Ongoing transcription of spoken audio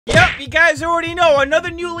you guys already know, another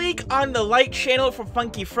new leak on the Lyte channel for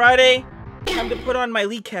Funky Friday. Time to put on my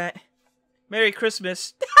leak hat. Merry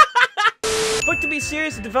Christmas. But to be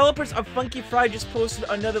serious, the developers of Funky Friday just posted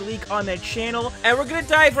another leak on their channel, and we're gonna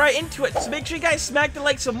dive right into it. So make sure you guys smack the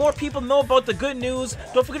like so more people know about the good news.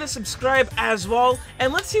 Don't forget to subscribe as well,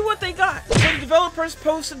 and let's see what they got. So the developers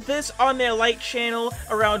posted this on their Lyte channel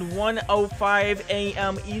around 1:05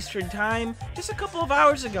 a.m. Eastern Time, just a couple of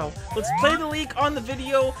hours ago. Let's play the leak on the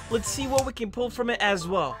video. Let's see what we can pull from it as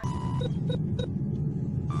well.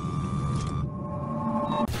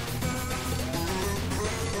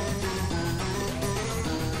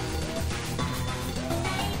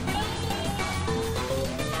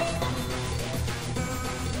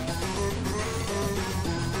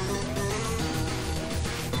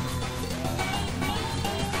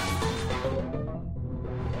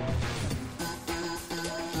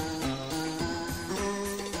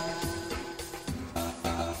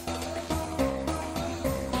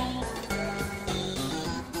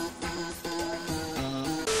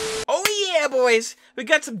 Yeah, boys, we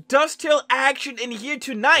got some Dusttale action in here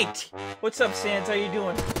tonight. What's up, Sans? How you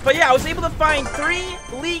doing? But yeah, I was able to find 3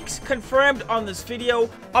 leaks confirmed on this video.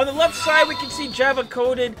 On the left side, we can see Java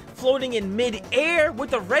coded floating in mid-air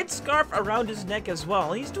with a red scarf around his neck as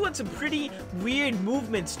well. He's doing some pretty weird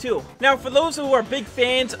movements too. Now, for those who are big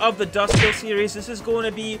fans of the Dusttale series, this is going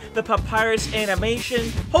to be the Papyrus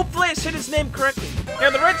animation. Hopefully, I said his name correctly. Now,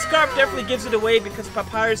 the red scarf definitely gives it away because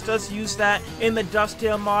Papyrus does use that in the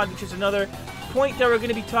Dusttale mod, which is another point that we're going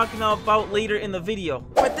to be talking about later in the video.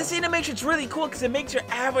 But this animation is really cool because it makes your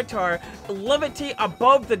avatar levitate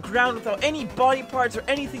above the ground without any body parts or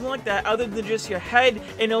anything like that other than just your head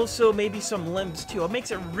and also maybe some limbs too. It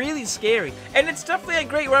makes it really scary. And it's definitely a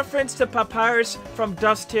great reference to Papyrus from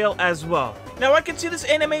Dusttale as well. Now, I can see this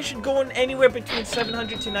animation going anywhere between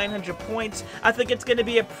 700 to 900 points. I think it's going to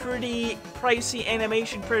be a pretty pricey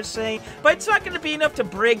animation per se, but it's not going to be enough to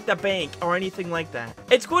break the bank or anything like that.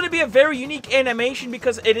 It's going to be a very unique animation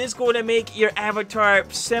because it is going to make your avatar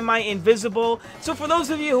semi-invisible. So for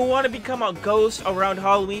those of you who want to become a ghost around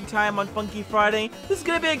Halloween time on Funky Friday, this is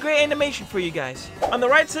going to be a great animation for you guys. On the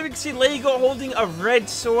right side, we can see Lego holding a red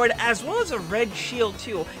sword as well as a red shield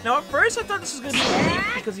too. Now, at first, I thought this was going to be Link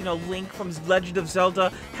because, you know, Link from Legend of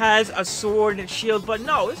Zelda has a sword and shield, but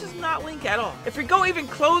no, this is not Link at all. If we go even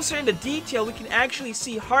closer into detail, we can actually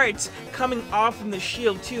see hearts coming off from the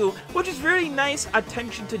shield too, which is really nice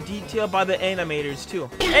attention to detail by the animators too.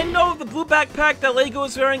 And no, the blue backpack that Lego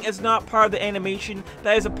is wearing is not part of the animation.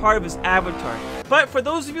 That is a part of his avatar. But for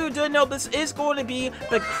those of you who didn't know, this is going to be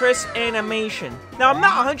the Kris animation. Now, I'm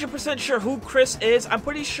not 100% sure who Kris is. I'm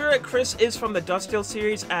pretty sure Kris is from the Dusttale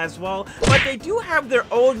series as well. But they do have their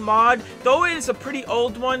own mod, though it is a pretty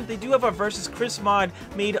old one. They do have a versus Kris mod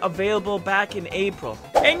made available back in April.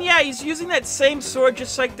 And yeah, he's using that same sword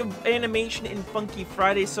just like the animation in Funky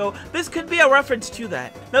Friday, so this could be a reference to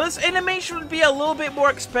that. Now, this animation would be a little bit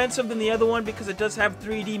more expensive than the other one because it does have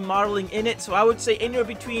 3D modeling in it, so I would say anywhere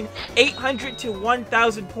between 800 to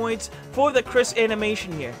 1,000 points for the Kris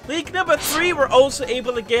animation here. Leak number 3, we're also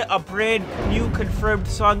able to get a brand new confirmed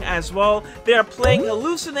song as well. They are playing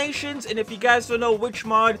Hallucinations, and if you guys don't know which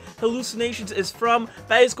mod Hallucinations is from,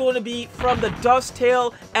 that is going to be from the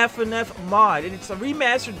Dusttale FNF mod, and it's a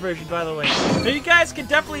remastered version, by the way. Now, you guys can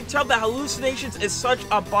definitely tell that Hallucinations is such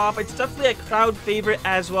a bop. It's definitely a crowd favorite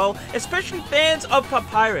as well, especially fans of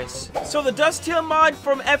Papyrus. So the Dusttale mod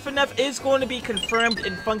from FNF is going to be confirmed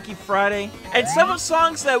in Funky Friday, and several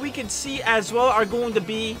songs that we can see as well are going to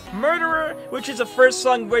be Murderer, which is the first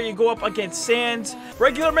song where you go up against Sans,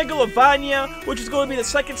 Regular Megalovania, which is going to be the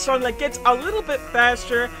second song that gets a little bit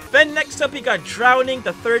faster. Then next up, you got Drowning,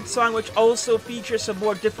 the third song, which also features some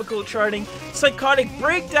more difficult charting, Psychotic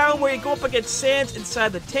Breakdown, where you go up against Sans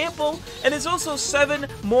inside the temple, and there's also 7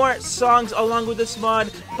 more songs along with this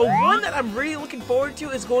mod. But one that I'm really looking forward to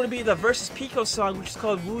is going to be the versus Pico song, which is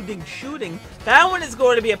called Wounding Shooting. That one is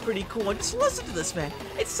going to be a pretty cool one. Just listen to this, man.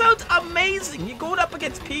 It sounds amazing. You're going up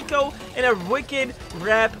against Pico in a wicked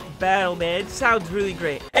rap battle, man. It sounds really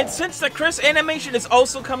great. And since the Kris animation is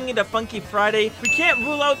also coming into Funky Friday, we can't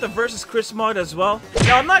rule out the versus Kris mod as well.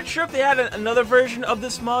 Now, I'm not sure if they had another version of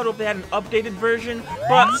this mod or if they had an updated version,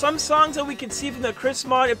 but some songs that we can see from the Kris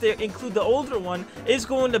mod, if they include the older one, is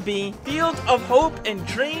going to be Field of Hope and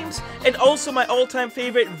Dreams, and also my all-time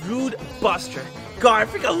favorite, Rude Buster. God, I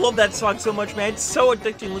freaking love that song so much, man. It's so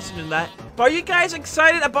addicting listening to that. But are you guys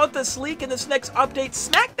excited about this leak and this next update?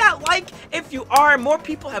 Smack that like if you are. More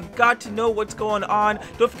people have got to know what's going on.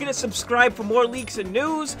 Don't forget to subscribe for more leaks and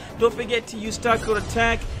news. Don't forget to use .code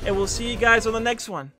attack, and we'll see you guys on the next one.